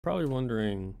Probably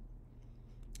wondering,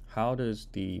 how does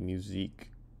the Musique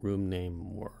room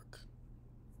name work?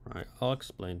 Right, I'll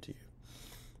explain to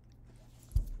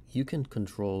you. You can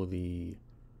control the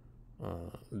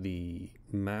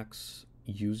max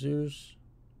users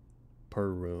per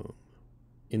room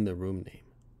in the room name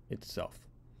itself.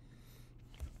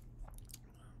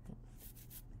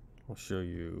 I'll show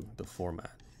you the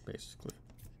format basically.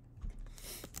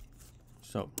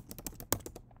 So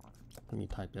let me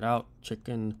type it out.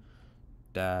 Chicken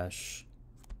dash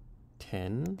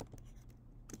 10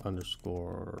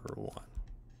 underscore 1.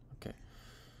 Okay,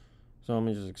 so let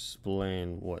me just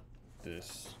explain what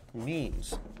this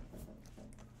means.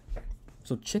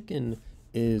 So chicken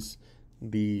is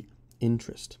the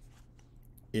interest.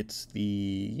 It's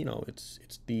the,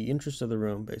 it's the interest of the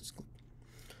room basically.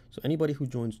 So anybody who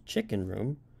joins chicken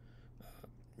room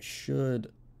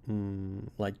should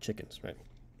like chickens, right?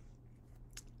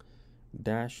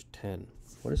 Dash 10.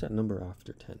 What is that number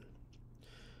after 10?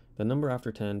 The number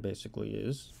after 10 basically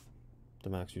is the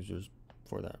max users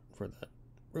for that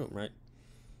room, right?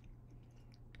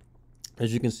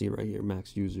 As you can see right here,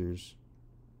 max users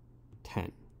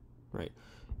 10, right?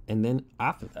 And then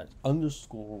after that,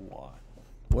 underscore 1.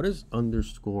 What is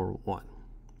underscore 1?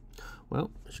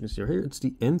 Well, as you can see right here, it's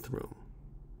the nth room.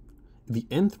 The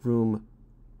nth room,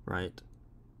 right?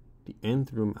 The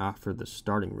nth room after the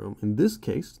starting room. In this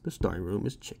case, the starting room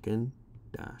is chicken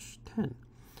dash 10.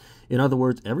 In other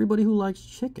words, everybody who likes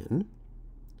chicken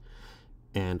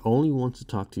and only wants to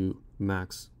talk to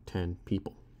max 10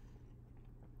 people.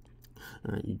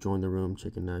 All right, you join the room,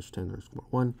 chicken dash 10 underscore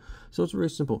 1. So it's very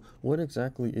simple. What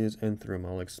exactly is nth room?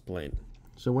 I'll explain.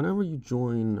 So whenever you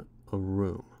join a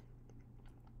room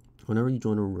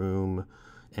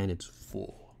and it's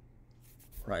full,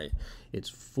 right? It's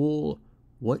full.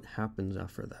 What happens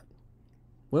after that?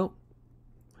 Well,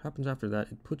 what happens after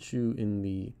that, it puts you in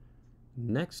the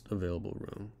next available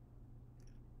room,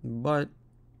 but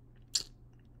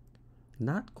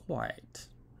not quite.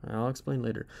 I'll explain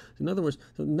later. In other words,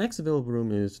 the next available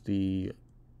room is the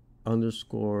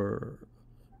underscore.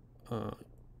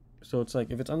 So it's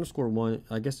like if it's underscore 1,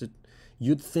 I guess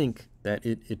you'd think that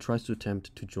it tries to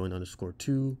attempt to join underscore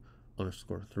 2,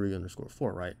 underscore 3, underscore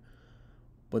 4, right?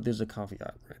 But there's a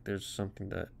caveat, right? There's something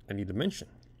that I need to mention.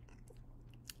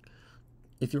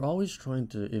 If you're always trying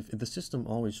to, if the system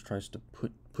always tries to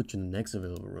put you in the next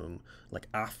available room, like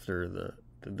after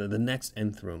the next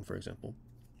nth room, for example,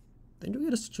 then you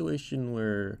get a situation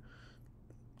where,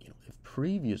 if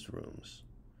previous rooms,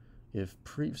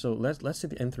 so let's say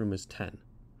the nth room is 10,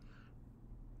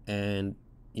 and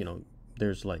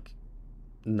there's like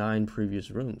 9 previous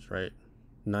rooms, right?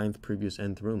 9th previous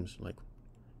nth rooms, like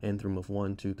nth room of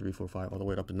 1, 2, 3, 4, 5, all the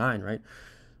way up to 9, right?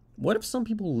 What if some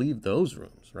people leave those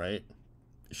rooms, right?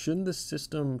 Shouldn't the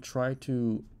system try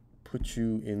to put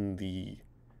you in the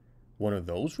one of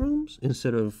those rooms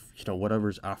instead of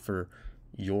whatever's after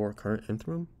your current nth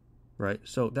room, right?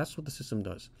 So that's what the system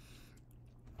does.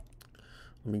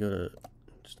 Let me go to,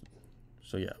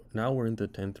 so yeah, now we're in the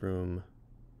 10th room,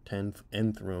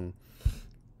 nth room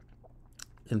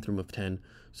of 10.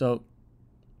 So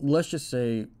let's just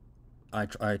say I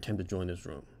attempt to join this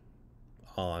room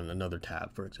on another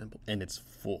tab, for example, and it's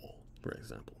full, for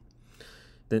example.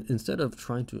 Then instead of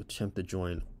trying to attempt to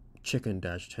join chicken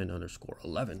dash 10 underscore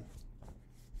 11,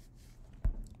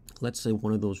 let's say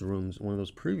one of those rooms, one of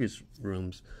those previous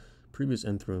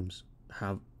nth rooms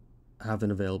have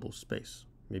an available space.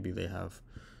 Maybe they have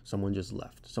someone just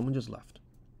left.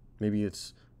 Maybe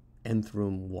it's nth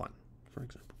room 1, for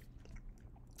example.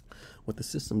 What the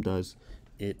system does,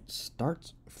 it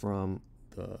starts from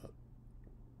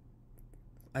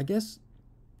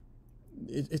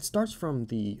it starts from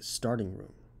the starting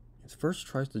room. It first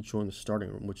tries to join the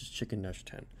starting room, which is chicken dash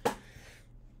 10.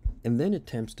 And then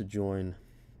attempts to join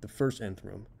the first nth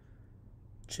room,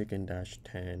 chicken dash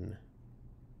 10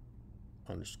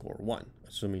 underscore 1.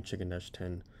 Assuming chicken dash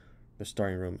 10, the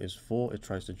starting room is full, it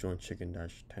tries to join chicken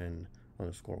dash 10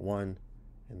 underscore 1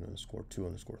 and underscore 2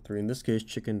 underscore 3. In this case,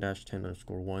 chicken dash 10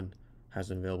 underscore 1 has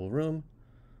an available room,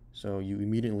 so you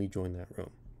immediately join that room.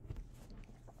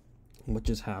 What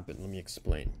just happened? Let me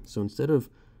explain. So instead of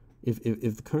if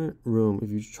the current room,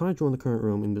 if you try to join the current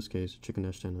room, in this case chicken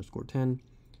dash 10 underscore 10,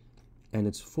 and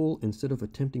it's full, instead of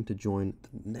attempting to join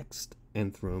the next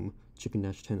nth room, chicken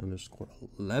dash 10 underscore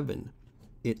 11,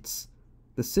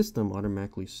 the system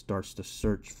automatically starts to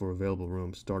search for available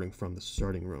rooms starting from the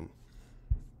starting room,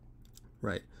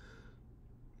 right?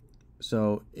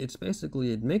 So it's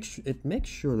basically,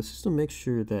 the system makes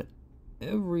sure that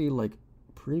every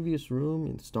previous room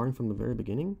and starting from the very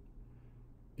beginning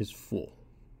is full.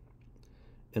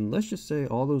 And let's just say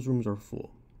all those rooms are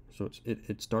full. So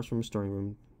it starts from a starting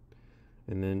room,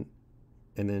 and then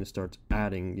it starts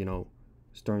adding,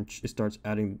 it starts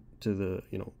adding to the,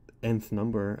 nth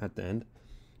number at the end.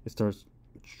 It starts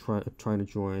trying to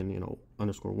join, _1, _2,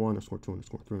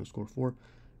 _3, _4,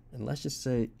 and let's just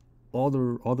say all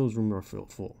those rooms are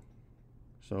full.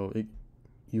 So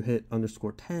you hit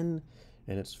 _10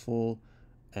 and it's full,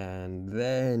 and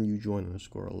then you join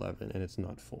 _11 and it's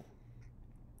not full.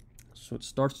 So it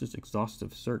starts this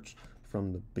exhaustive search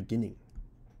from the beginning.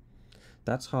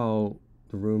 That's how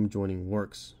the room joining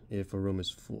works if a room is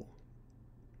full.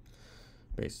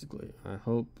 Basically, I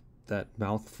hope that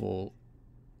mouthful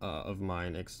of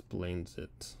mine explains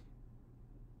it,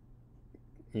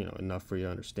 enough for you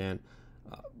to understand.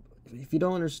 If you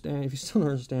don't understand, if you still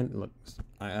don't understand, look,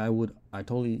 I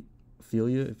totally feel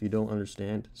you if you don't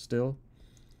understand still,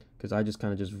 because I just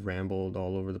kind of just rambled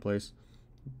all over the place.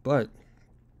 But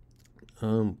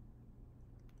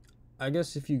I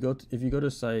guess if you go to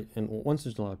a site, and once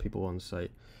there's a lot of people on the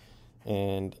site,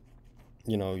 and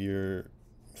you're,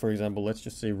 for example, let's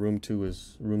just say room 2,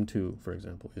 for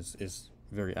example, is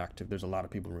very active. There's a lot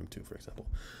of people in room 2, for example.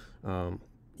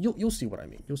 You'll see what I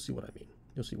mean. You'll see what I mean.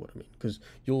 Because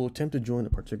you'll attempt to join a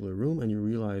particular room and you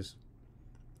realize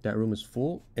that room is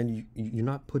full, and you're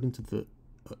not put into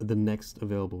the next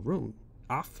available room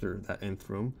after that nth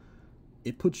room.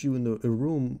 It puts you in a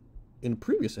room in a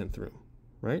previous nth room,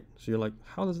 right? So you're like,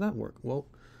 how does that work? Well,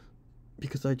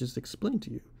 because I just explained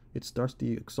to you. It starts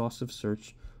the exhaustive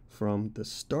search from the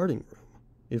starting room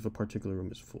if a particular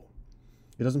room is full.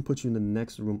 It doesn't put you in the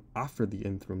next room after the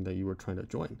nth room that you were trying to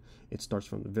join. It starts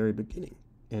from the very beginning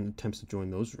and attempts to join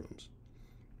those rooms.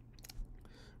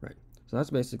 Right. So that's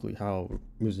basically how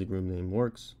Musique room name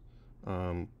works.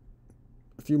 A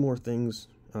few more things.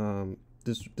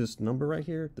 This number right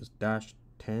here, this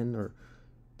 -10, or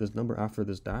this number after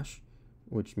this dash,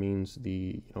 which means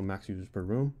the max users per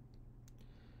room,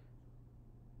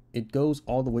 it goes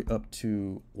all the way up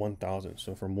to 1,000.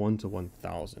 So from 1 to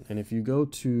 1,000. And if you go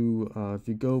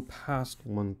past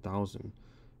 1,000,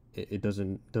 it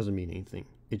doesn't mean anything.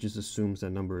 It just assumes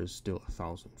that number is still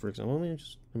 1,000. For example, let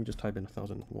me just type in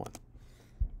 1,001.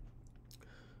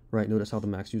 Right. Notice how the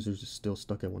max users is still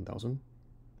stuck at 1,000.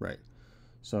 Right.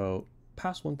 So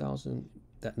past 1,000,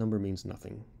 that number means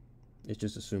nothing. It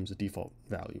just assumes the default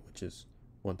value, which is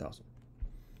 1,000.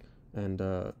 And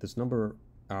this number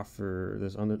after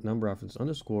this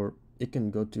underscore, it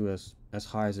can go to as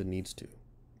high as it needs to,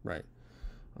 right?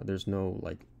 There's no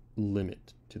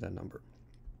limit to that number.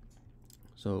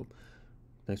 So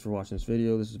thanks for watching this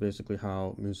video. This is basically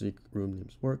how Musique room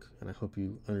names work, and I hope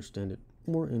you understand it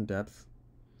more in depth.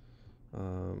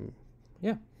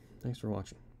 Yeah, thanks for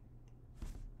watching.